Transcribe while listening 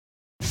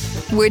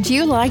Would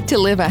you like to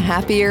live a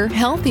happier,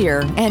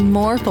 healthier, and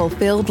more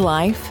fulfilled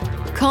life?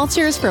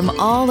 Cultures from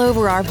all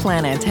over our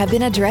planet have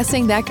been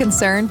addressing that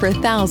concern for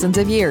thousands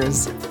of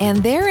years,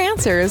 and their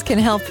answers can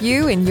help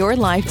you in your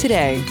life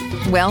today.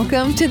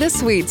 Welcome to The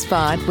Sweet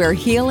Spot, where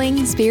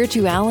healing,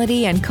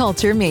 spirituality, and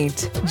culture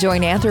meet.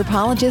 Join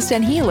anthropologist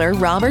and healer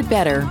Robert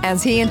Vetter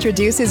as he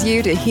introduces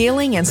you to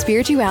healing and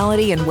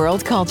spirituality in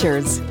world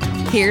cultures.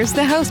 Here's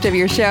the host of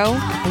your show,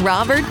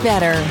 Robert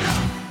Vetter.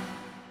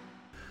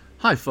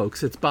 Hi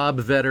folks, it's Bob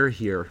Vetter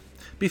here.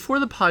 Before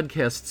the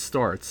podcast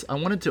starts, I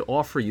wanted to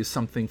offer you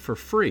something for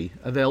free,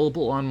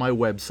 available on my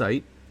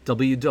website,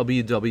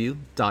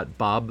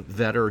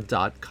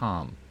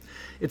 www.bobvetter.com.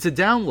 It's a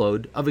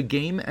download of a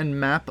game and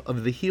map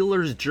of the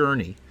healer's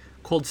journey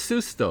called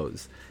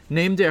Sustos,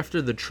 named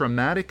after the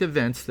traumatic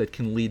events that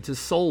can lead to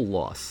soul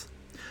loss.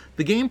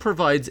 The game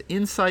provides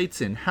insights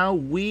in how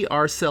we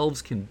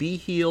ourselves can be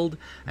healed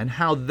and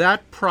how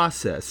that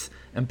process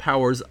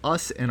empowers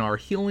us in our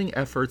healing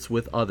efforts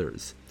with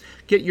others.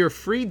 Get your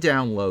free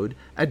download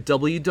at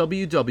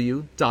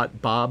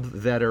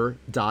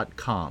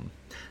www.bobvetter.com.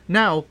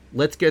 Now,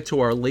 let's get to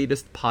our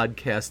latest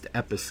podcast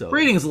episode.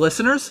 Greetings,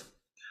 listeners.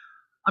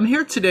 I'm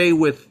here today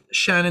with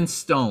Shannon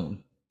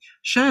Stone.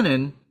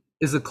 Shannon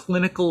is a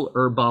clinical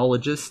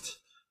herbologist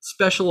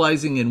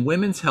specializing in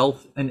women's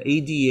health and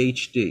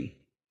ADHD.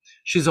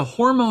 She's a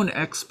hormone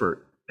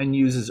expert and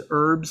uses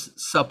herbs,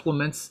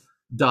 supplements,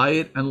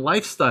 diet, and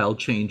lifestyle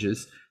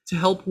changes to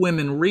help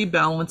women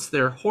rebalance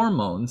their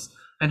hormones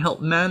and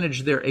help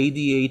manage their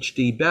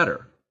ADHD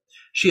better.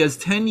 She has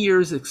 10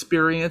 years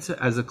experience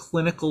as a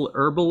clinical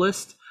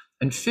herbalist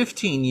and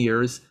 15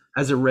 years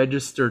as a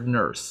registered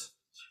nurse.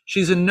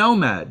 She's a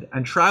nomad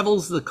and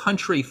travels the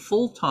country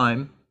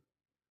full-time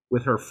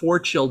with her 4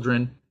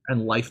 children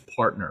and life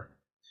partner.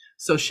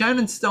 So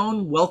Shannon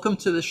Stone, welcome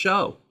to the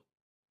show.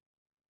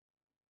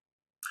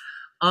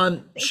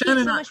 Thank you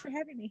so much for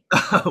having me.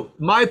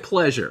 My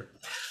pleasure.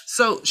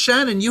 So,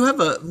 Shannon, you have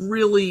a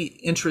really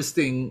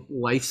interesting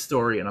life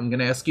story, and I'm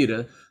going to ask you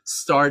to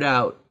start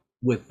out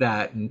with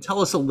that and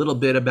tell us a little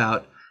bit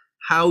about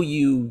how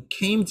you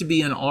came to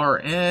be an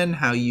RN,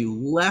 how you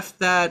left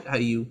that, how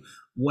you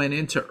went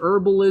into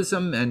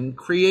herbalism and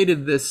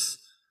created this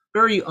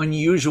very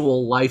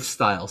unusual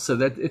lifestyle. So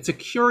that it's a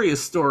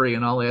curious story,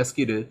 and I'll ask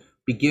you to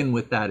begin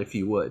with that if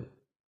you would.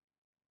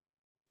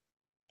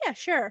 Yeah,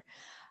 sure.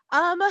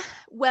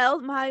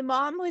 Well, my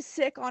mom was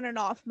sick on and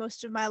off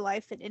most of my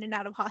life and in and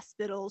out of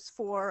hospitals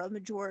for a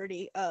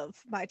majority of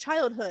my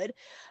childhood.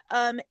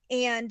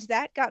 And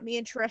that got me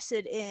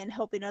interested in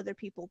helping other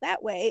people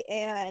that way.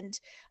 And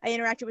I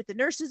interacted with the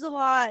nurses a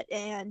lot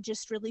and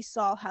just really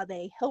saw how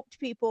they helped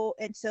people.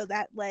 And so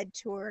that led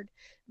toward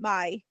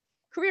my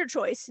career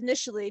choice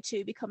initially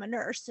to become a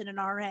nurse and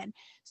an RN.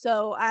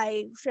 So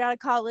I straight out of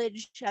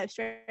college,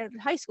 straight out of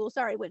high school,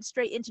 went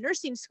straight into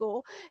nursing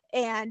school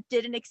and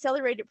did an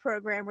accelerated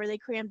program where they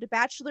crammed a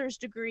bachelor's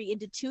degree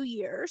into 2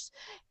 years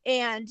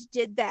and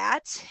did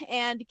that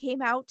and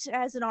came out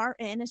as an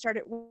RN and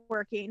started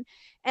working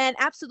and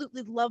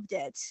absolutely loved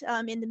it.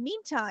 In the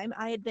meantime,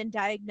 I had been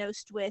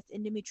diagnosed with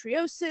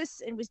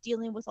endometriosis and was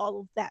dealing with all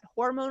of that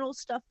hormonal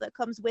stuff that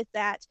comes with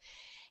that.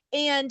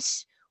 And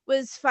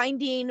was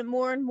finding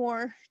more and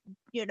more,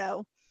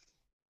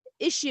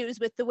 issues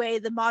with the way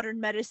the modern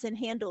medicine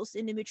handles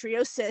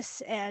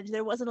endometriosis, and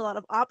there wasn't a lot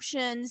of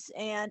options,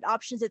 and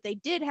options that they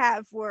did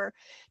have were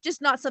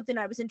just not something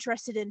I was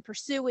interested in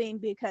pursuing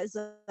because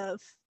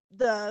of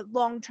the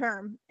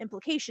long-term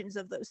implications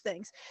of those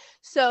things.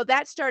 So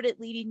that started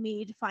leading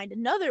me to find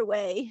another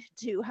way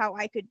to how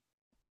I could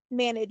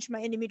manage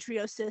my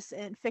endometriosis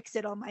and fix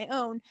it on my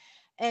own.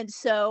 And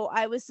so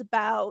I was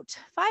about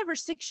 5 or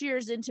 6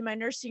 years into my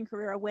nursing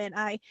career when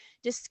I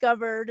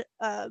discovered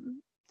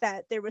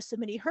that there was so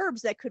many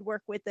herbs that could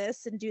work with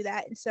this and do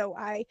that. And so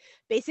I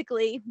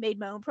basically made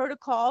my own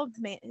protocol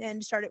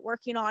and started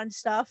working on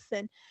stuff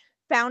and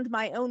found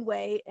my own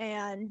way.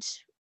 And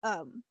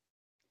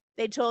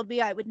they told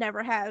me I would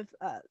never have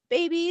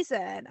babies.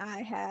 And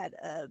I had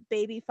a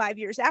baby 5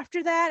 years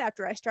after that,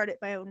 after I started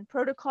my own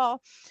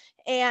protocol,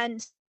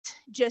 and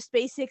just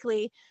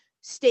basically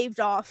staved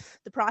off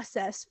the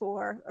process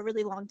for a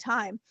really long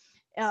time.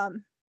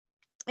 And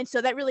so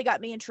that really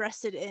got me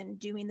interested in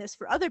doing this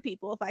for other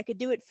people. If I could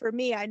do it for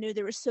me, I knew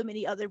there were so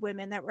many other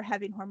women that were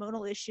having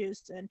hormonal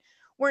issues and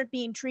weren't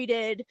being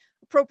treated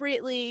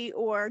appropriately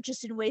or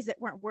just in ways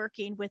that weren't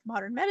working with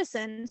modern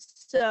medicine.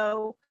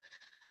 So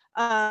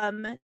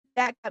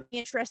that got me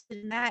interested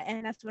in that.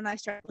 And that's when I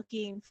started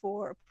looking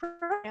for a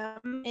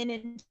program and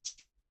in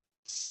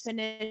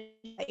a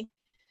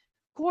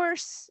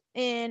course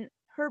in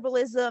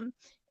herbalism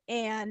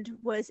and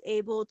was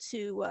able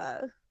to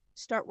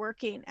start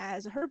working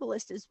as a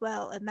herbalist as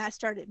well, and that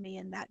started me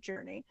in that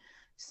journey.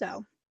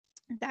 So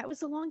that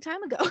was a long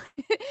time ago.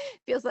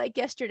 Feels like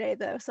yesterday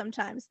though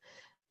sometimes.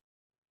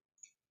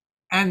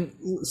 And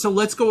so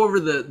let's go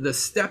over the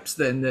steps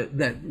then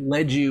that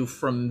led you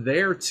from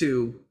there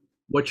to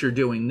what you're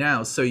doing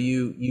now. So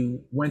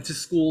you went to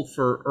school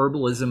for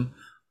herbalism.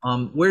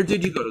 Where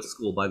did you go to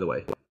school, by the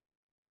way?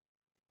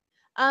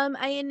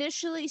 I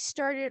initially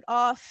started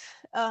off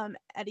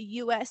at a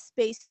US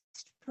based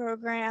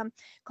program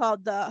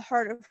called the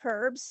Heart of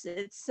Herbs.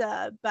 It's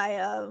by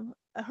a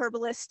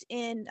herbalist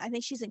in, I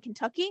think she's in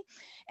Kentucky.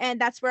 And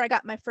that's where I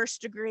got my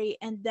first degree.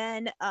 And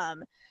then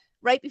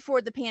right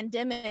before the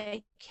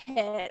pandemic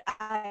hit,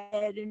 I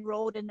had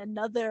enrolled in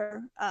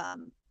another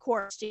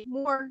course to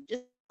more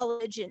just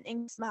knowledge and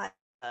increase my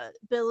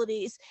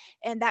abilities.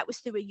 And that was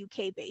through a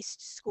UK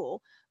based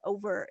school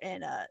over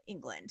in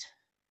England.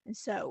 And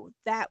so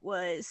that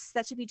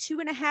should be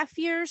 2.5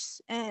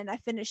 years. And I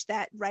finished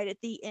that right at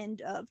the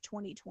end of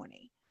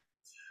 2020.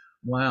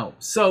 Wow.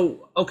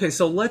 So, okay,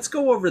 so let's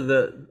go over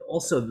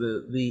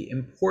the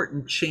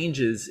important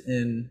changes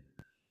in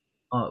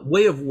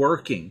way of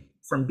working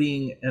from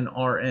being an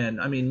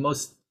RN. I mean,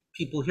 most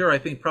people here, I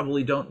think,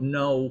 probably don't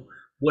know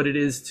what it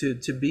is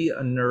to be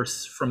a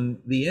nurse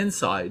from the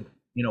inside.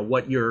 You know,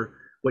 what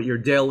your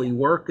daily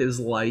work is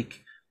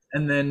like,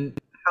 and then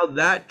how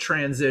that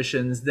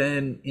transitions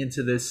then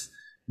into this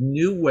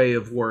new way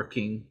of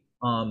working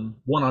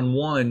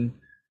one-on-one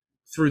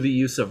through the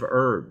use of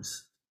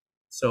herbs.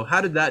 So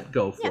how did that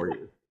go Yeah. for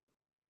you?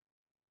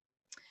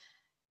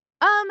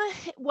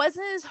 It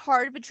wasn't as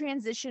hard of a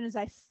transition as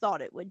I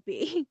thought it would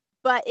be,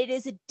 but it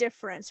is a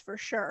difference for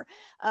sure.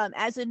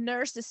 As a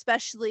nurse,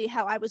 especially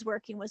how I was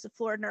working was a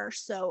floor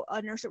nurse, so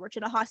a nurse that worked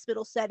in a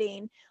hospital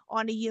setting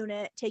on a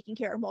unit, taking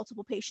care of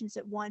multiple patients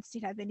at once.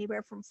 You'd have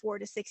anywhere from 4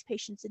 to 6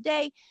 patients a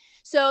day.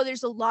 So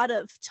there's a lot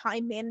of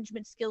time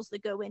management skills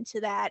that go into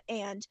that,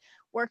 and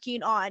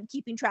working on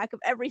keeping track of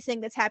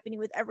everything that's happening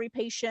with every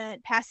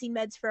patient, passing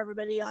meds for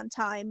everybody on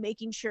time,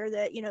 making sure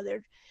that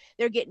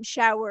they're getting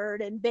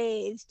showered and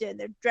bathed, and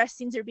their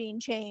dressings are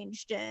being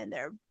changed, and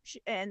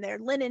their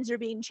linens are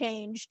being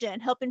changed,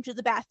 and helping to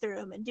the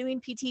bathroom and doing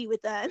PT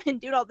with them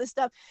and doing all this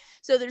stuff.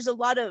 So there's a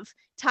lot of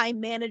time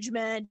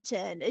management,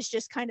 and it's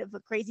just kind of a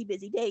crazy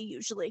busy day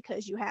usually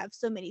because you have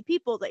so many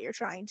people that you're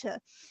trying to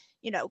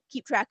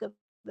keep track of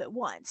at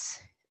once.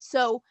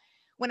 So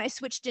when I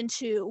switched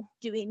into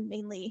doing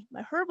mainly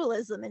my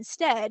herbalism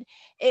instead,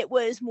 it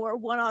was more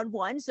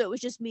one-on-one. So it was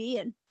just me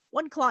and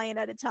one client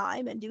at a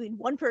time and doing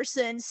one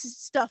person's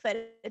stuff at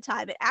a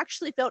time. It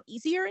actually felt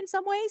easier in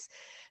some ways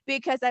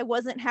because I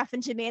wasn't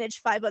having to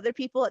manage 5 other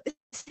people at the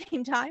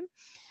same time.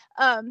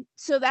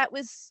 So that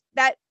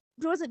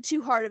wasn't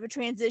too hard of a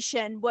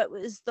transition. What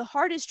was the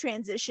hardest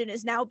transition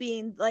is now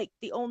being like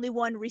the only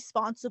one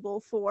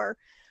responsible for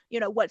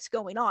what's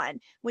going on.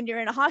 When you're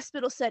in a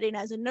hospital setting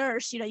as a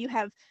nurse, you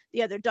have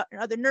the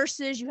other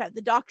nurses, you have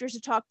the doctors to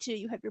talk to,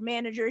 you have your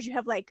managers, you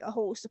have like a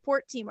whole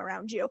support team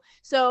around you.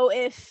 So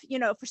if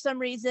for some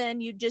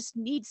reason you just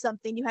need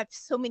something, you have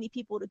so many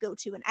people to go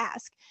to and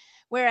ask.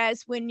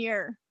 Whereas when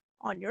you're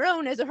on your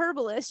own as a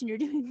herbalist and you're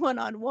doing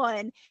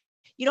one-on-one,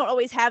 you don't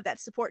always have that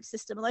support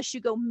system unless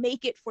you go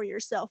make it for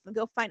yourself and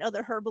go find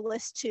other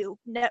herbalists to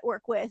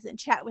network with and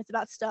chat with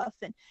about stuff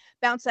and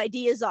bounce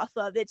ideas off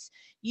of. It's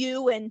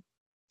you and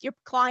your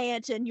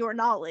client and your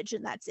knowledge,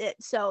 and that's it.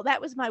 So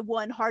that was my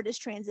one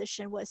hardest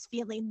transition, was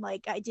feeling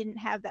like I didn't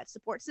have that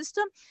support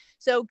system.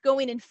 So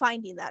going and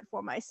finding that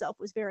for myself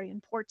was very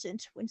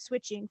important when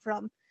switching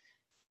from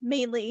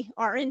mainly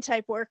RN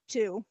type work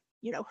to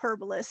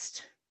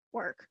herbalist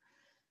work.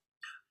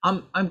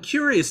 I'm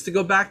curious to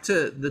go back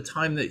to the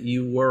time that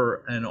you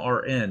were an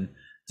RN.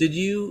 Did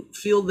you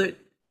feel that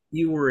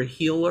you were a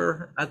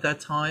healer at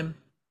that time?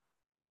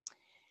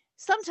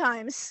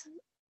 Sometimes.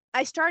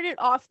 I started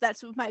off,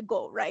 that's my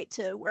goal, right?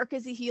 To work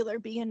as a healer,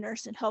 be a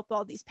nurse, and help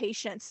all these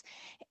patients.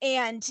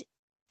 And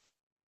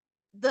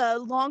the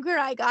longer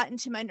I got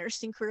into my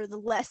nursing career, the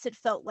less it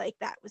felt like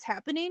that was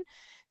happening.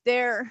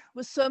 There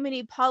was so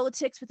many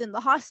politics within the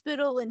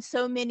hospital and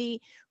so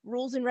many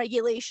rules and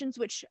regulations,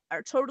 which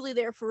are totally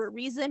there for a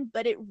reason,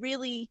 but it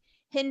really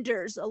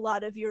hinders a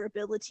lot of your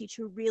ability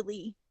to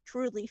really,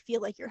 truly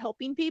feel like you're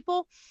helping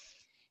people.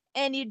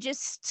 And it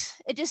just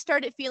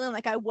started feeling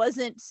like I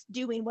wasn't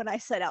doing what I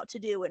set out to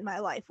do in my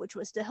life, which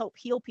was to help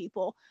heal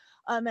people.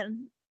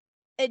 And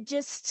it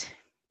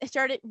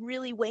started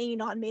really weighing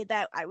on me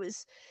that I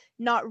was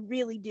not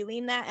really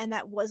doing that, and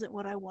that wasn't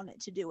what I wanted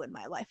to do in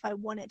my life. I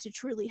wanted to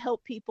truly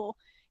help people,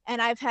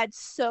 and I've had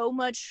so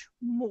much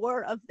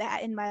more of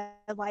that in my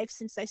life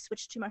since I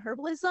switched to my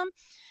herbalism,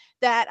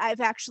 that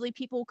I've actually,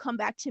 people come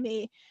back to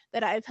me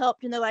that I've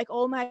helped, and they're like,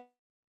 "Oh my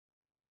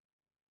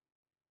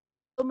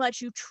so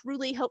much, you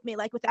truly helped me,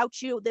 like without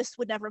you this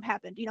would never have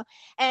happened,"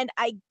 and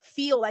I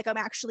feel like I'm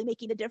actually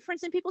making a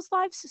difference in people's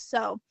lives.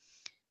 So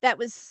that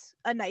was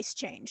a nice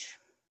change.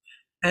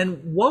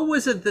 And what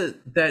was it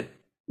that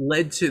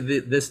led to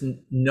this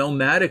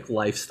nomadic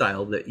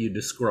lifestyle that you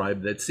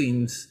described? That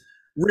seems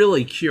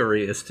really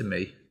curious to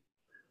me.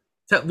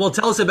 Well,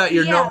 tell us about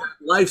your nomadic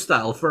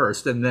lifestyle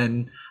first, and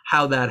then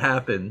how that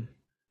happened.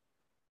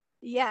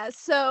 Yeah,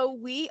 so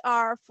we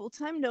are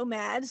full-time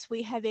nomads.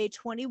 We have a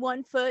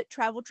 21-foot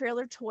travel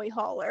trailer toy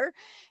hauler,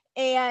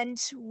 and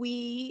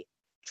we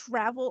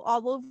travel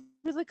all over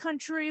the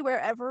country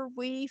wherever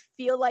we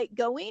feel like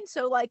going.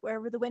 So, like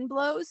wherever the wind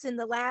blows. In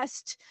the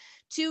last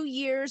 2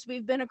 years,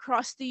 we've been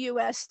across the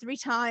US 3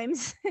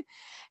 times.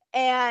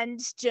 and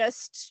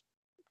just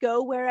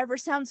go wherever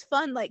sounds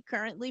fun. Like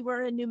currently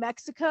we're in New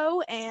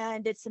Mexico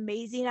and it's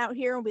amazing out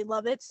here and we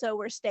love it. So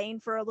we're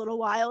staying for a little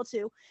while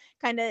to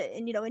kind of,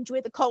 and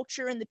enjoy the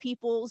culture and the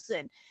peoples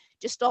and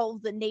just all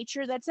of the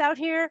nature that's out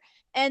here.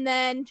 And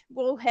then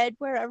we'll head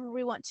wherever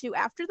we want to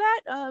after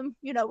that.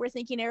 We're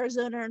thinking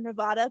Arizona or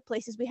Nevada,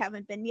 places we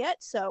haven't been yet.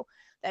 So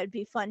that would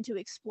be fun to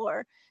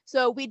explore.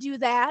 So we do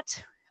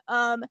that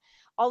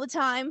all the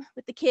time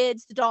with the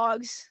kids, the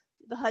dogs,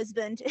 the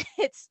husband.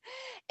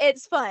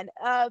 It's fun.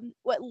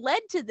 What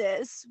led to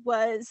this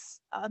was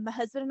my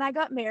husband and I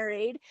got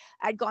married.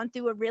 I'd gone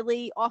through a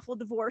really awful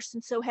divorce,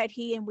 and so had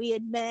he. And we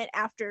had met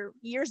after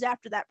years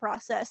after that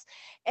process,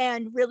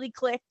 and really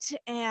clicked,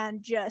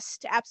 and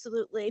just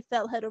absolutely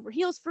fell head over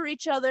heels for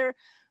each other.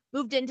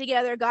 Moved in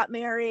together, got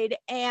married,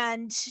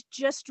 and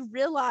just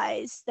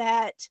realized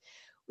that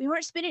we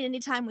weren't spending any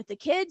time with the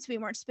kids. We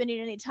weren't spending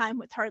any time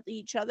with hardly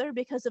each other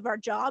because of our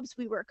jobs.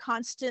 We were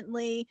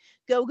constantly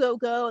go, go,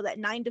 go, that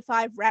 9 to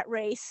 5 rat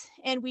race.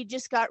 And we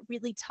just got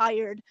really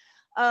tired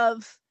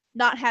of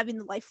not having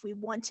the life we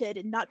wanted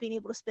and not being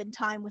able to spend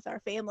time with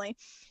our family.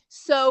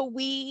 So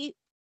we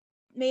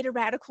made a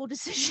radical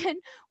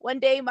decision. One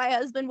day my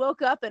husband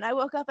woke up and I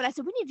woke up and I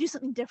said, we need to do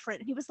something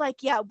different. And he was like,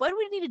 yeah, what do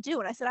we need to do?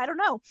 And I said, I don't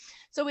know.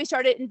 So we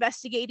started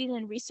investigating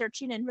and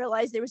researching and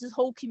realized there was this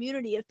whole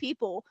community of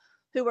people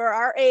who are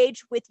our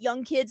age with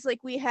young kids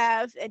like we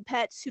have and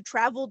pets who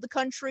traveled the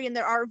country in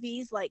their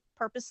RVs like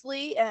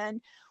purposely.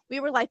 And we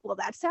were like, well,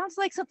 that sounds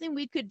like something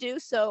we could do.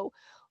 So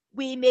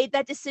we made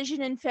that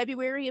decision in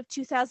February of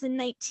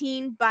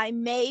 2019. By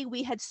May,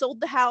 we had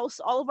sold the house,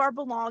 all of our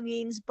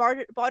belongings, bought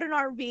an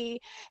RV,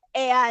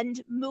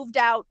 and moved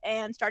out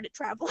and started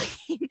traveling.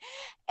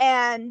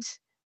 And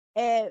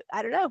I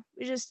don't know,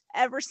 just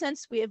ever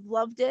since we have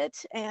loved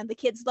it, and the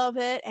kids love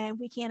it, and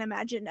we can't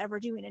imagine ever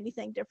doing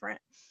anything different.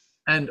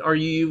 And are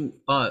you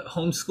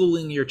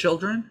homeschooling your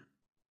children?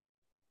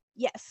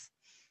 Yes.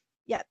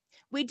 Yeah.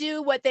 We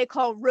do what they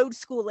call road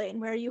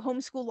schooling, where you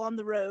homeschool on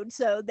the road.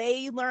 So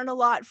they learn a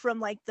lot from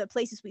like the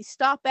places we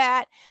stop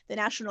at, the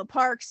national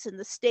parks and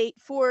the state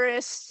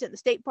forests and the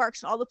state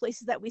parks and all the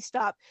places that we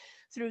stop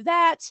through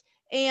that.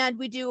 And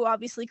we do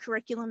obviously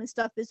curriculum and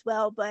stuff as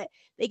well, but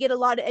they get a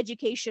lot of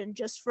education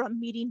just from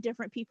meeting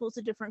different peoples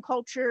of different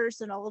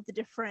cultures and all of the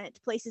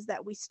different places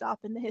that we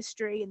stop in the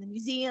history and the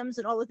museums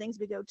and all the things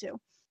we go to.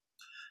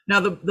 Now,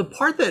 the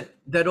part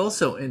that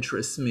also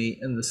interests me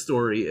in the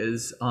story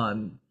is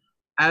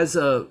as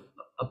an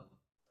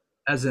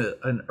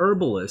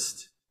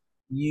herbalist,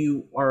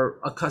 you are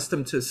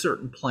accustomed to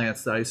certain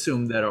plants that I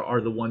assume that are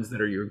the ones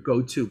that are your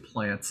go-to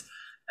plants,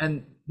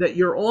 and that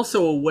you're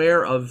also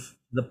aware of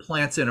the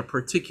plants in a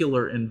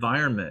particular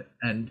environment.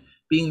 And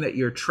being that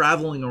you're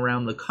traveling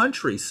around the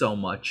country so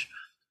much,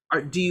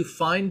 do you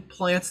find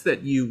plants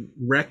that you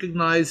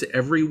recognize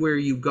everywhere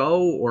you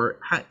go, or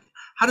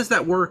how does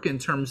that work in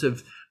terms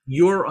of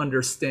your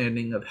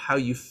understanding of how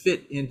you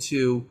fit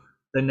into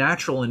the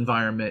natural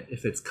environment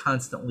if it's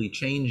constantly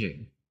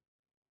changing?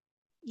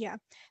 Yeah,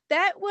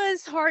 that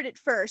was hard at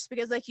first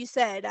because, like you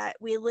said,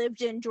 we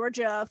lived in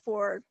Georgia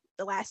for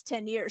the last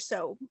 10 years.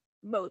 So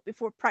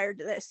prior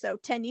to this, so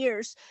 10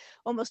 years,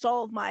 almost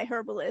all of my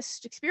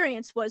herbalist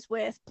experience was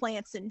with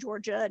plants in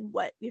Georgia and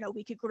what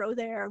we could grow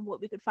there and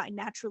what we could find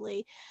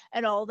naturally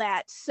and all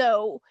that.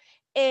 So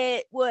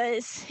it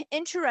was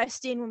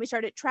interesting when we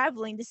started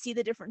traveling to see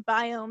the different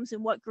biomes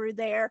and what grew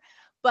there.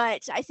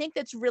 But I think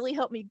that's really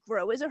helped me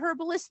grow as a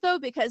herbalist, though,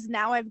 because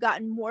now I've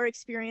gotten more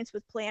experience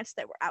with plants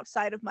that were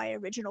outside of my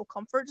original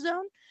comfort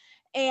zone.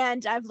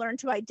 And I've learned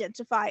to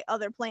identify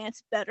other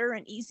plants better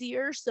and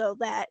easier so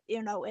that,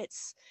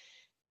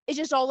 it's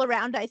just all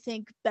around, I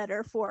think,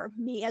 better for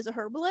me as a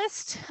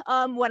herbalist.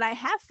 What I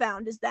have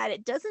found is that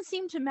it doesn't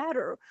seem to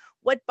matter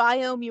what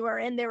biome you are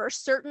in. There are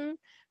certain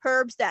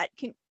herbs that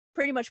can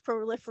pretty much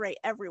proliferate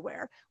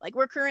everywhere. Like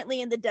we're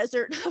currently in the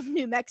desert of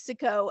New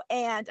Mexico,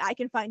 and I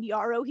can find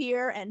yarrow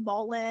here and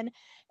mullein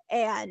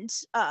and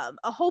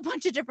a whole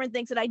bunch of different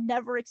things that I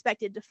never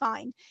expected to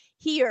find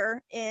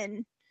here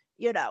in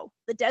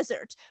the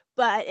desert.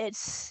 But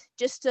it's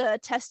just a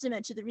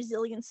testament to the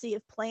resiliency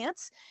of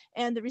plants,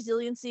 and the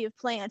resiliency of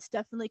plants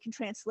definitely can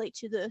translate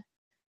to the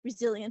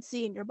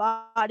resiliency in your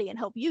body and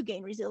help you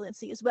gain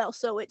resiliency as well.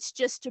 So it's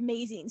just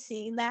amazing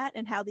seeing that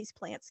and how these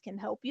plants can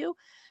help you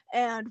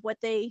and what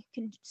they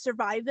can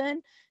survive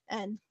in,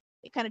 and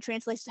it kind of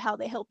translates to how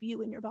they help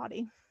you in your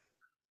body.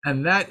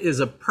 And that is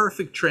a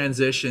perfect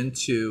transition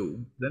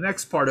to the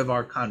next part of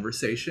our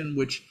conversation,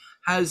 which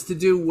has to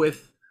do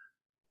with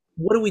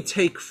what do we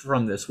take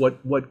from this?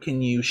 What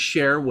can you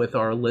share with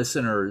our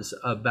listeners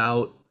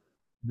about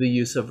the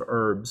use of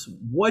herbs?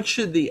 What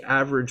should the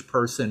average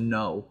person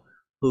know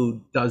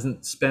who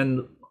doesn't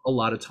spend a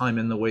lot of time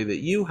in the way that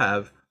you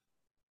have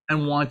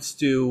and wants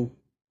to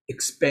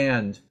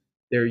expand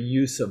their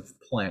use of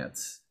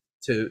plants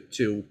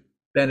to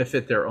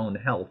benefit their own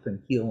health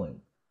and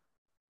healing?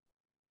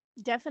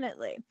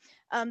 Definitely.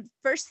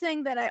 First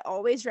thing that I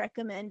always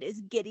recommend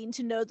is getting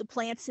to know the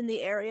plants in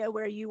the area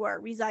where you are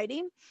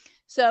residing.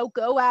 So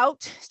go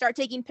out, start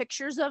taking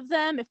pictures of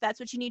them. If that's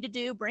what you need to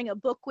do, bring a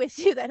book with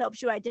you that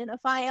helps you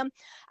identify them.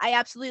 I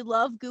absolutely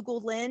love Google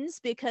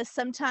Lens because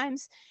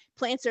sometimes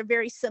plants are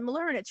very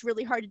similar and it's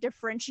really hard to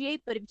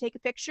differentiate. But if you take a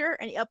picture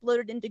and you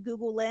upload it into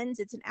Google Lens,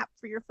 it's an app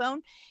for your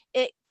phone,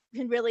 it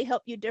can really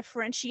help you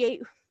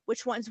differentiate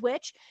which one's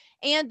which.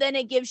 And then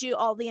it gives you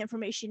all the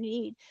information you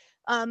need.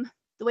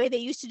 The way they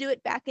used to do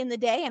it back in the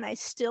day, and I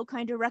still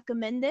kind of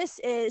recommend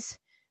this, is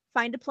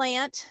find a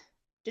plant,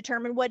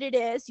 determine what it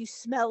is, you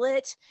smell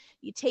it,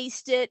 you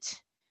taste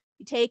it,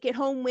 you take it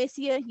home with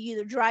you, you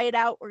either dry it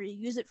out or you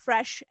use it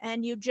fresh,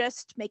 and you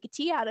just make a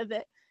tea out of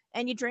it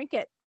and you drink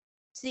it.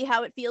 See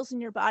how it feels in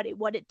your body,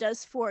 what it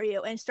does for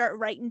you, and start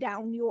writing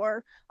down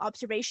your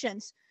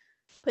observations.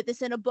 Put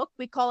this in a book.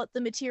 We call it the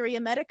Materia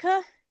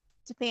Medica.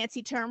 It's a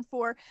fancy term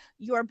for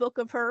your book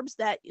of herbs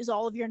that is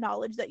all of your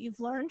knowledge that you've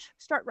learned.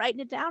 Start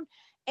writing it down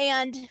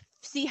and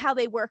see how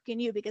they work in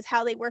you, because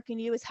how they work in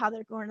you is how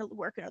they're going to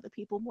work in other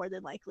people more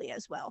than likely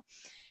as well.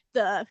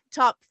 The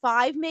top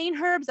 5 main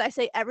herbs I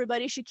say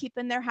everybody should keep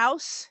in their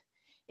house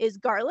is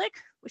garlic,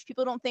 which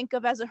people don't think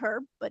of as a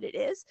herb, but it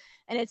is.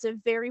 And it's a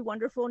very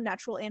wonderful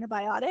natural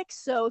antibiotic.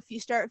 So if you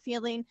start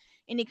feeling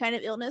any kind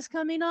of illness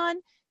coming on,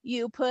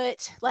 you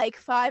put like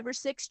 5 or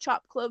 6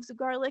 chopped cloves of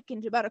garlic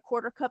into about a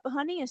 1/4 cup of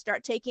honey and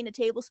start taking a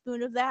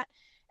tablespoon of that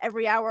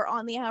every hour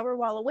on the hour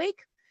while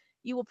awake.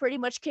 You will pretty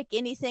much kick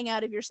anything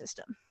out of your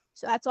system.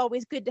 So that's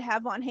always good to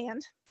have on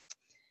hand.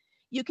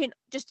 You can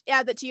just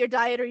add that to your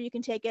diet, or you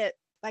can take it,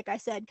 like I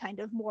said, kind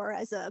of more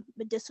as a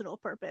medicinal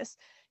purpose.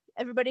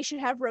 Everybody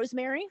should have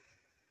rosemary,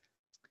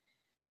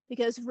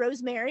 because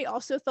rosemary,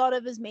 also thought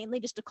of as mainly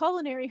just a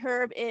culinary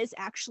herb, is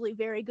actually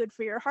very good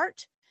for your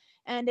heart,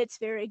 and it's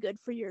very good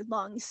for your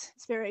lungs.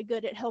 It's very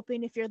good at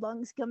helping if your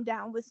lungs come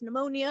down with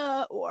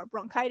pneumonia or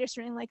bronchitis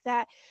or anything like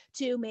that,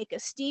 to make a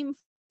steam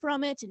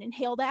from it and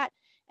inhale that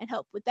and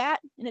help with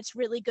that. And it's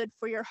really good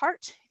for your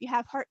heart. If you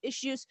have heart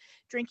issues,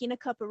 drinking a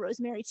cup of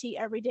rosemary tea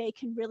every day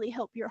can really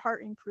help your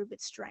heart improve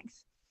its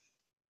strength.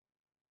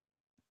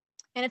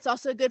 And it's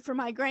also good for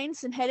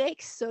migraines and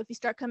headaches. So if you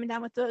start coming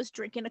down with those,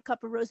 drinking a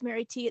cup of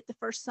rosemary tea at the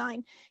first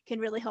sign can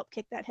really help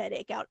kick that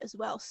headache out as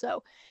well.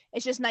 So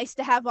it's just nice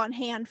to have on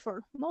hand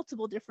for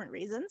multiple different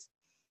reasons.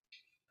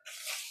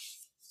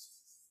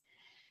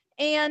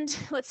 And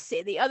let's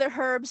see, the other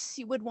herbs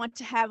you would want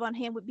to have on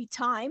hand would be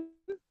thyme.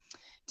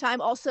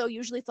 Thyme, also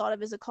usually thought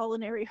of as a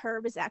culinary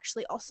herb, is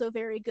actually also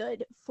very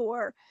good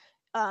for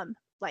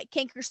like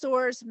canker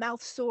sores,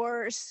 mouth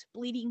sores,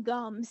 bleeding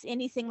gums,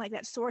 anything like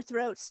that, sore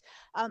throats.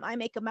 I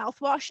make a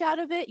mouthwash out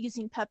of it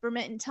using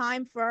peppermint and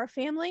thyme for our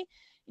family,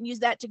 and use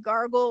that to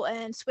gargle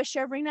and swish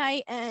every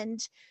night. And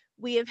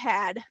we have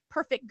had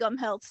perfect gum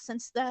health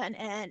since then,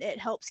 and it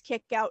helps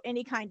kick out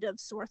any kind of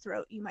sore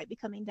throat you might be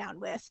coming down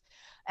with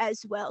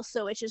as well.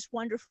 So it's just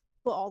wonderful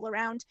all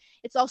around.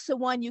 It's also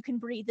one you can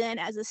breathe in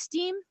as a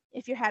steam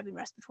if you're having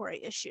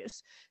respiratory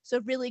issues.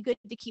 So really good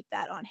to keep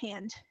that on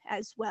hand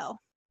as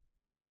well.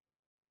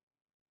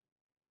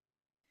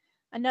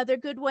 Another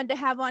good one to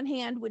have on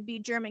hand would be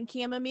German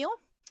chamomile.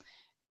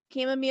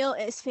 Chamomile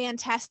is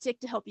fantastic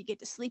to help you get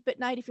to sleep at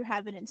night if you're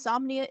having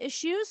insomnia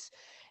issues.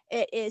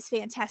 It is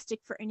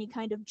fantastic for any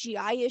kind of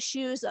GI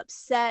issues,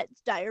 upset,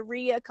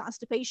 diarrhea,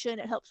 constipation.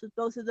 It helps with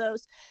both of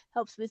those,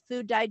 helps with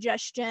food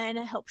digestion,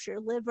 it helps your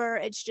liver.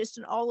 It's just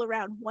an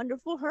all-around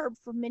wonderful herb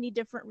for many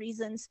different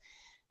reasons.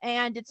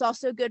 And it's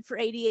also good for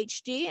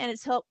ADHD, and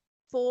it's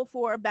helpful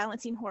for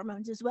balancing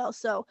hormones as well.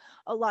 So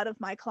a lot of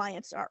my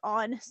clients are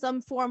on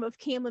some form of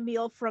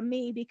chamomile from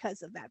me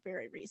because of that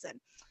very reason.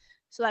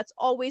 So that's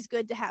always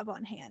good to have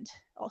on hand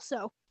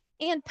also.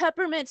 And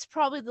peppermint's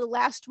probably the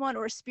last one,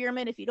 or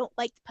spearmint if you don't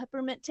like the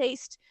peppermint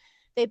taste.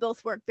 They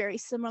both work very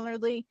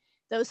similarly.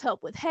 Those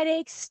help with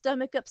headaches,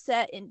 stomach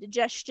upset,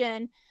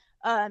 indigestion,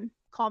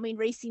 calming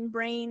racing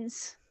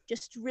brains.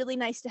 Just really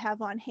nice to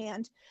have on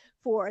hand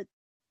for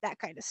that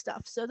kind of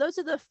stuff. So those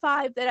are the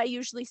 5 that I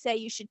usually say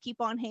you should keep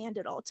on hand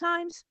at all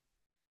times,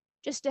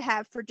 just to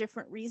have for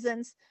different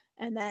reasons.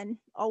 And then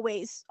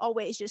always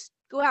just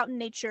go out in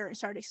nature and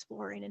start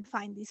exploring and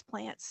find these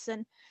plants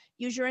and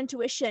use your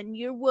intuition.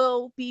 You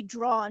will be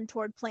drawn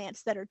toward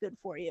plants that are good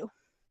for you.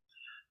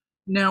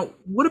 Now,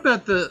 what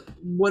about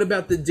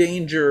the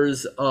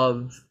dangers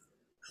of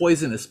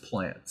poisonous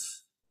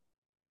plants?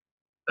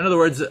 In other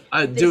words,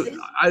 I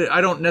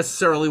don't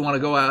necessarily want to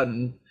go out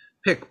and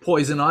pick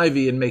poison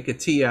ivy and make a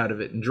tea out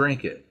of it and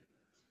drink it.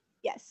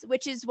 Yes,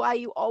 which is why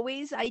you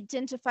always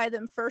identify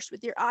them first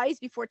with your eyes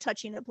before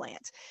touching a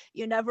plant.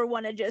 You never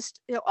want to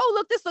just, oh,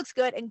 look, this looks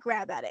good, and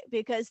grab at it,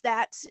 because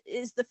that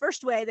is the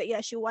first way that,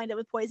 yes, you'll wind up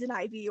with poison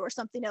ivy or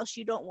something else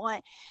you don't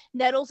want.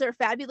 Nettles are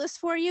fabulous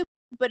for you,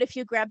 but if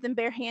you grab them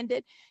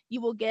barehanded, you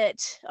will get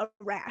a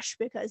rash,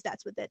 because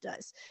that's what that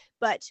does.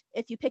 But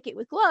if you pick it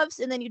with gloves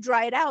and then you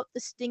dry it out, the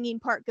stinging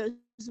part goes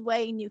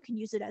away and you can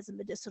use it as a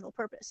medicinal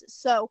purposes.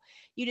 So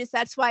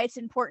that's why it's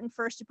important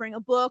first to bring a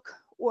book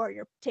or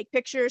take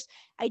pictures,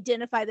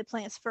 identify the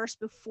plants first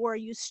before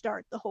you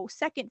start the whole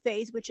second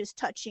phase, which is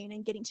touching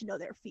and getting to know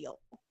their feel.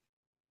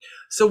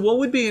 So what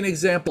would be an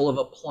example of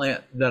a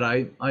plant that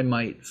I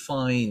might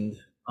find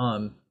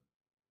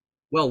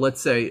Well,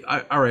 let's say,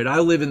 all right, I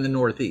live in the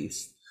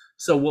Northeast.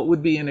 So what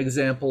would be an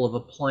example of a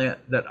plant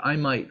that I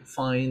might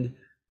find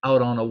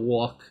out on a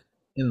walk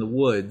in the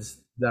woods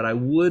that I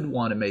would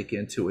want to make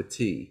into a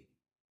tea?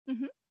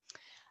 Mhm.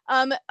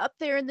 Up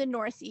there in the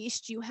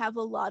Northeast, you have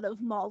a lot of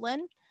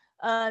mullein.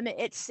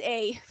 It's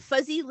a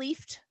fuzzy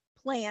leafed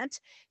plant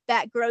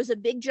that grows a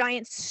big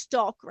giant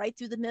stalk right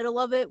through the middle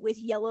of it with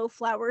yellow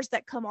flowers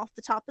that come off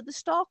the top of the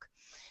stalk.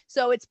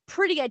 So it's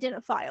pretty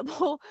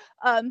identifiable.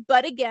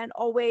 But again,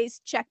 always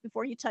check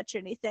before you touch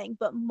anything.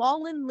 But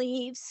mullein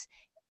leaves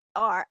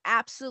are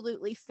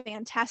absolutely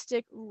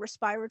fantastic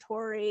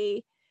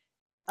respiratory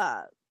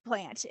uh,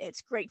 plant.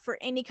 It's great for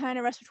any kind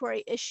of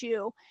respiratory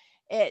issue.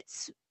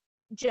 It's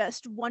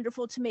just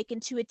wonderful to make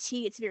into a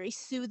tea. It's very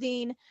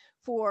soothing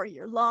for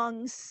your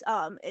lungs.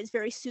 It's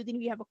very soothing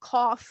if you have a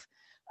cough.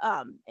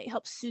 It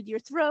helps soothe your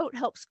throat,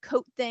 helps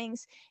coat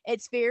things.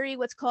 It's very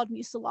what's called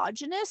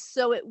mucilaginous,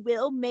 so it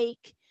will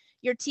make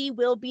your tea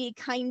will be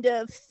kind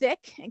of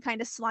thick and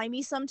kind of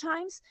slimy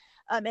sometimes.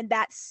 And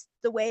that's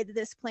the way that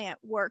this plant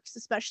works,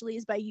 especially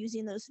is by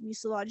using those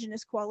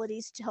mucilaginous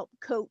qualities to help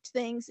coat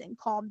things and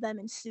calm them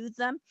and soothe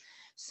them.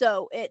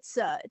 So it's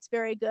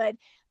very good.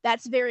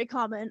 That's very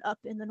common up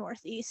in the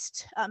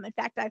Northeast. In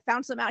fact, I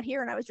found some out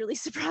here and I was really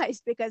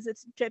surprised because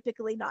it's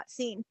typically not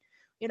seen,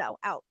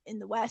 out in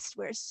the West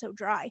where it's so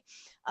dry.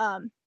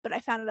 But I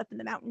found it up in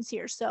the mountains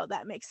here. So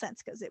that makes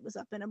sense because it was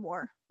up in a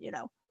more,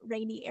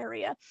 rainy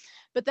area.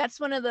 But that's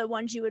one of the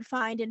ones you would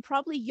find, and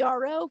probably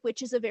yarrow,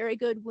 which is a very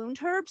good wound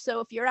herb. So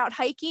if you're out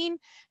hiking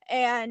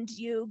and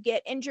you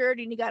get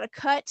injured and you got a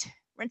cut,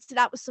 rinse it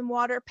out with some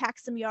water, pack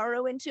some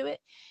yarrow into it.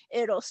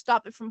 It'll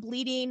stop it from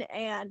bleeding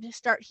and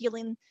start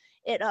healing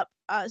it up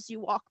as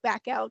you walk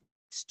back out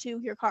to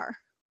your car.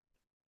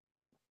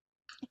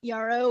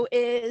 Yarrow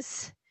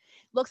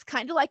looks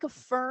kind of like a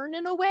fern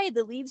in a way,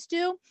 the leaves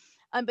do,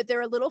 but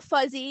they're a little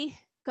fuzzy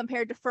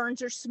compared to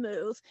ferns are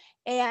smooth,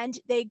 and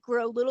they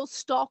grow little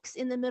stalks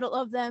in the middle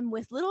of them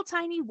with little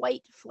tiny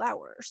white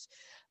flowers.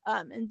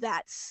 And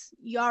that's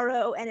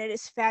yarrow, and it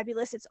is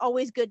fabulous. It's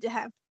always good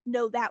to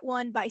know that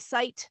one by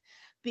sight,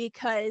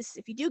 because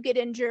if you do get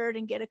injured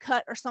and get a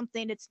cut or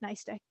something, it's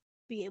nice to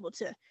be able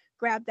to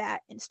grab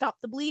that and stop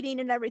the bleeding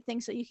and everything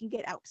so you can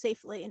get out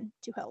safely and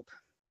to help.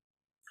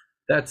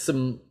 That's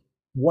some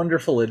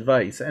wonderful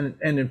advice. And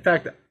in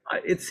fact,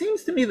 it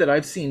seems to me that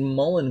I've seen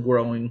mullein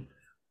growing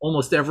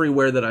almost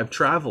everywhere that I've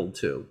traveled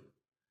to.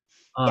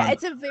 Yeah,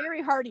 it's a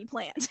very hardy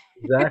plant.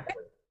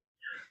 Exactly.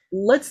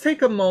 Let's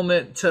take a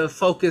moment to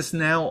focus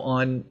now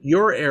on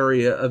your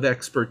area of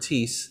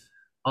expertise,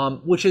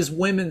 which is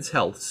women's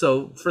health.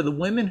 So for the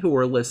women who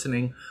are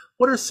listening,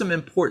 what are some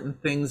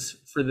important things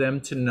for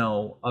them to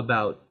know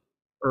about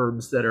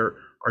herbs that are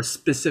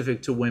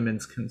specific to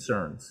women's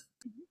concerns?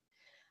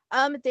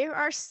 There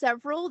are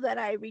several that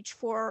I reach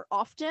for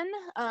often.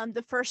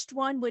 The first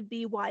one would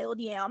be wild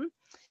yam.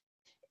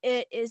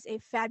 It is a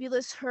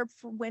fabulous herb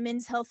for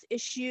women's health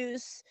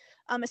issues,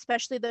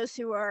 especially those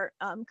who are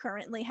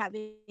currently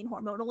having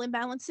hormonal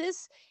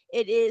imbalances.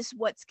 It is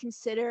what's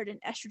considered an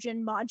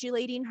estrogen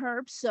modulating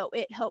herb, so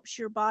it helps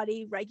your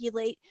body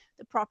regulate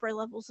the proper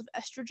levels of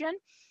estrogen.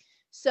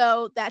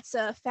 So that's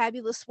a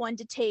fabulous one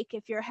to take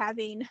if you're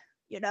having,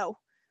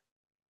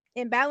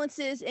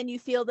 imbalances and you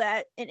feel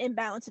that an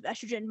imbalance of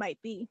estrogen might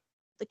be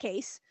the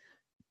case.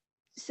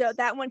 So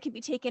that one can be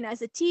taken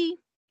as a tea.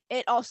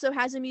 It also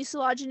has a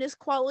mucilaginous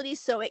quality,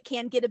 so it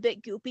can get a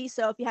bit goopy.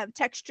 So if you have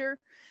texture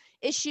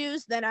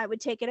issues, then I would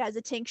take it as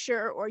a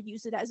tincture or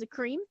use it as a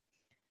cream.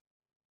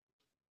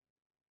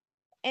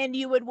 And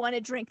you would want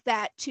to drink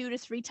that 2 to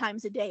 3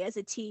 times a day as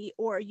a tea,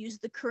 or use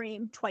the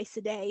cream twice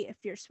a day if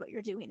you're what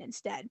you're doing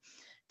instead,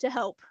 to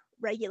help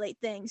regulate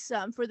things.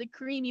 For the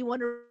cream, you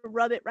want to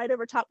rub it right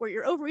over top where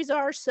your ovaries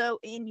are, so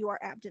in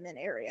your abdomen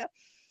area.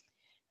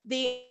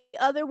 The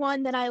other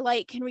one that I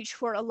like and reach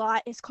for a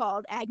lot is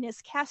called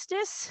Agnus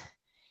castus,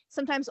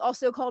 sometimes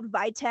also called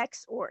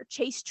Vitex or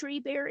chase tree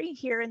berry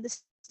here in the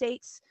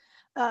States.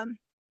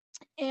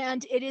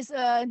 And it is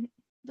a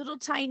little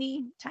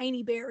tiny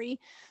berry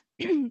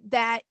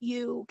that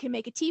you can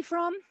make a tea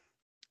from,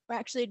 or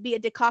actually it'd be a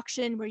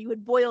decoction where you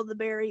would boil the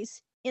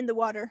berries in the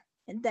water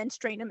and then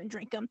strain them and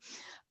drink them,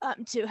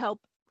 to help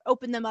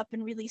open them up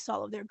and release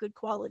all of their good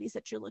qualities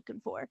that you're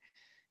looking for.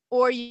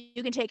 Or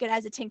you can take it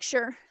as a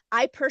tincture.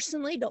 I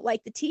personally don't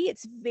like the tea.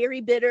 It's very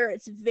bitter.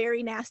 It's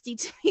very nasty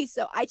to me.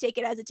 So I take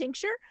it as a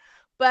tincture,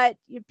 but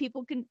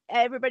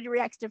everybody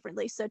reacts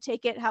differently. So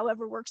take it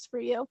however works for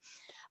you.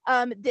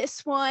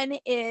 This one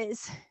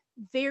is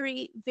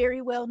very,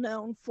 very well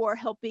known for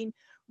helping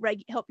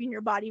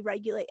your body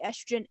regulate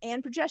estrogen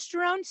and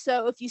progesterone.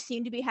 So if you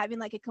seem to be having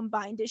like a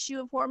combined issue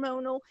of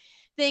hormonal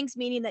things,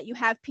 meaning that you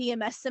have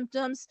PMS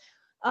symptoms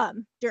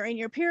during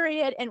your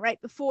period and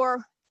right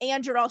before,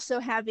 and you're also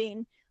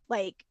having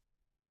like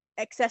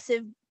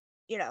excessive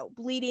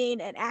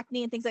bleeding and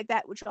acne and things like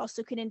that, which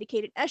also can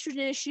indicate an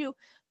estrogen issue,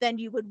 then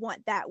you would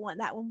want that one.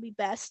 That one would be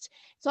best.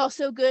 It's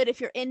also good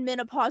if you're in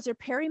menopause or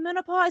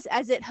perimenopause,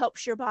 as it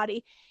helps your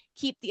body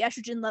keep the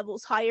estrogen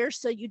levels higher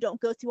so you don't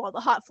go through all the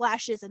hot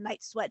flashes and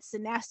night sweats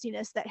and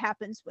nastiness that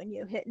happens when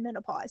you hit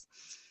menopause.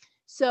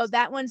 So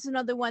that one's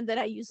another one that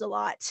I use a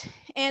lot.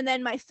 And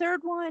then my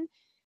third one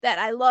that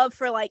I love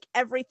for like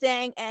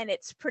everything, and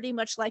it's pretty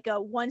much like a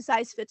one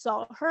size fits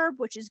all herb,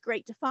 which is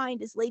great to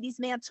find, is Lady's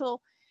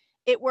Mantle.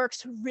 It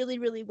works really,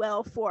 really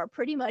well for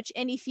pretty much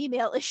any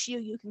female issue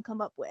you can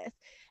come up with,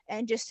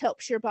 and just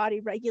helps your body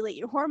regulate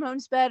your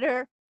hormones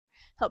better,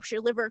 helps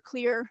your liver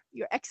clear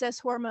your excess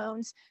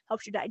hormones,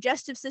 helps your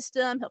digestive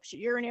system, helps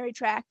your urinary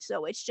tract.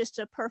 So it's just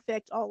a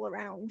perfect all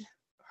around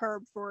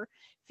herb for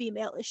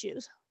female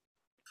issues.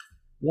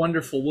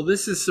 Wonderful. Well,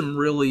 this is some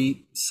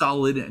really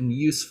solid and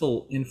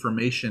useful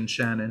information,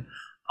 Shannon.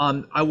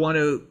 I want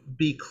to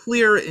be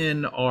clear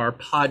in our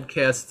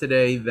podcast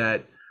today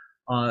that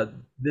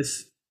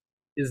this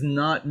is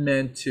not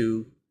meant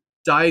to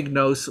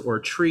diagnose or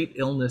treat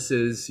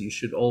illnesses. You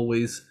should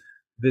always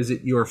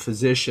visit your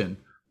physician.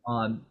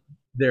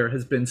 There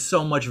has been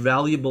so much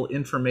valuable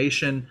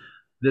information.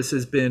 This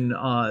has been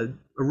a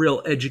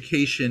real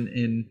education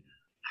in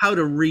how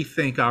to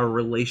rethink our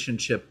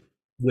relationship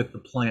with the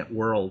plant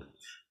world.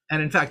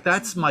 And in fact,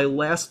 that's my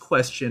last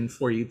question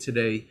for you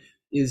today,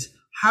 is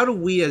how do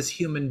we as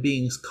human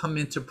beings come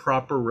into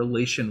proper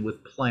relation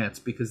with plants?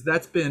 Because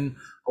that's been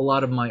a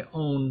lot of my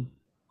own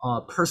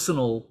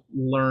personal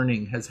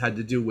learning has had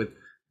to do with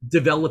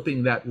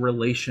developing that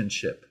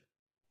relationship.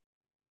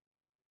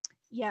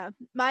 Yeah,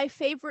 my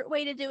favorite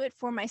way to do it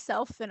for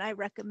myself, and I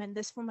recommend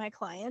this for my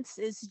clients,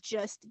 is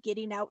just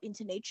getting out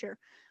into nature.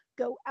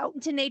 Go out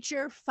into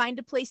nature, find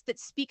a place that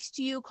speaks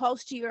to you,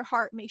 calls to your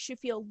heart, makes you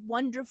feel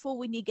wonderful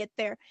when you get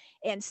there,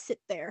 and sit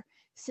there.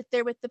 Sit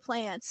there with the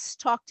plants,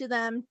 talk to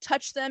them,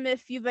 touch them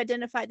if you've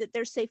identified that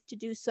they're safe to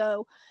do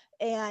so,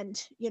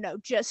 and,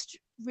 just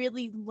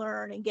really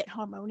learn and get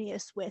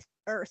harmonious with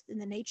earth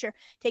and the nature.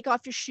 Take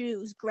off your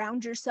shoes,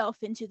 ground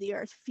yourself into the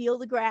earth, feel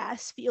the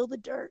grass, feel the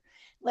dirt,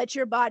 let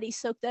your body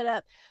soak that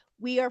up.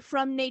 We are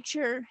from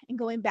nature, and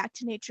going back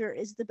to nature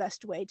is the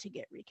best way to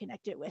get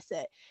reconnected with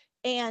it.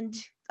 And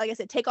like I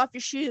said, take off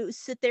your shoes,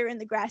 sit there in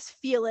the grass,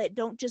 feel it.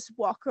 Don't just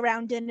walk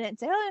around in it and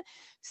say,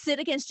 sit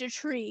against a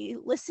tree,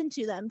 listen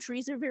to them.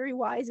 Trees are very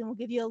wise and will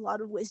give you a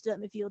lot of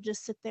wisdom if you'll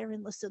just sit there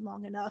and listen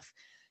long enough.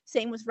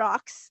 Same with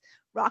rocks.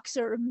 Rocks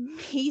are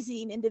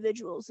amazing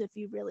individuals if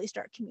you really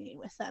start communing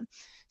with them.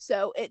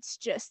 So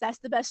that's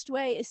the best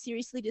way, is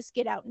seriously just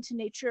get out into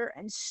nature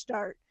and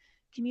start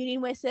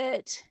communing with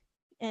it,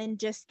 and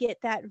just get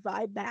that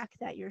vibe back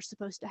that you're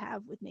supposed to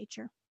have with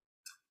nature.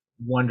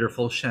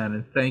 Wonderful,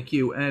 Shannon. Thank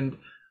you. And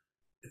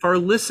if our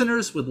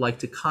listeners would like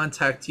to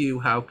contact you,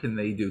 how can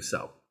they do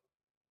so?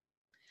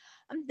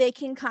 They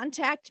can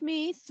contact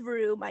me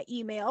through my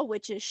email,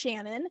 which is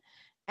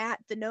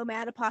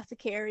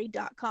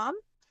shannon@thenomadApothecary.com,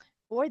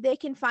 or they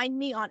can find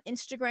me on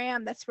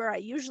Instagram. That's where I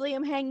usually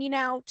am hanging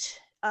out.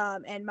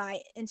 And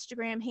my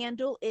Instagram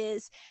handle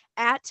is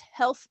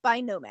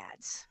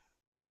 @healthbynomads.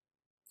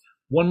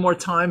 One more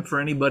time for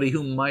anybody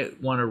who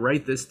might want to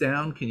write this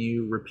down. Can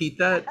you repeat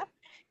that?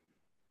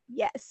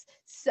 Yes.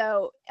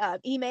 So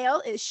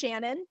email is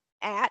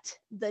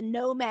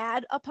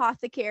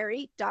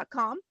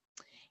shannon@thenomadApothecary.com.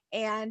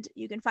 And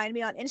you can find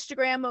me on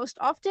Instagram most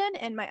often.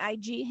 And my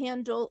IG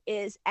handle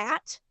is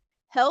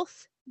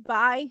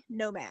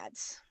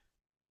 @healthbynomads.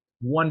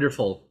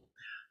 Wonderful.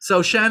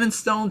 So Shannon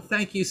Stone,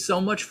 thank you so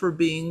much for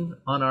being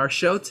on our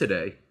show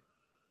today.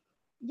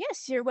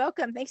 Yes, you're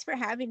welcome. Thanks for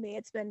having me.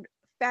 It's been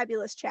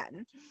fabulous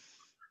chatting.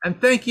 And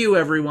thank you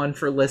everyone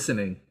for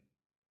listening.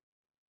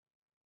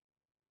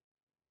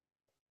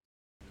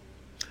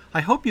 I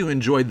hope you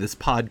enjoyed this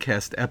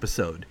podcast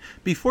episode.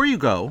 Before you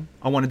go,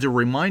 I wanted to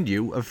remind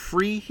you of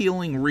free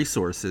healing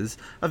resources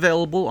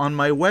available on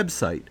my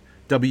website,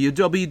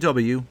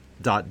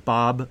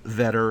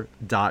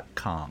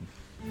 www.bobvetter.com.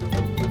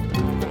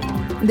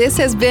 This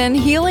has been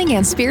Healing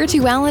and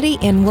Spirituality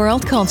in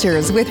World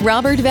Cultures with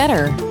Robert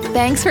Vetter.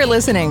 Thanks for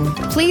listening.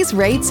 Please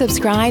rate,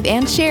 subscribe,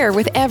 and share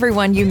with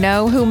everyone you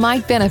know who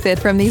might benefit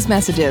from these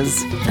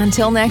messages.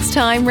 Until next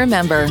time,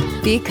 remember,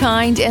 be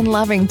kind and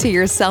loving to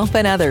yourself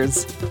and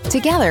others.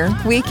 Together,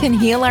 we can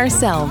heal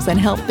ourselves and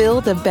help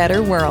build a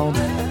better world.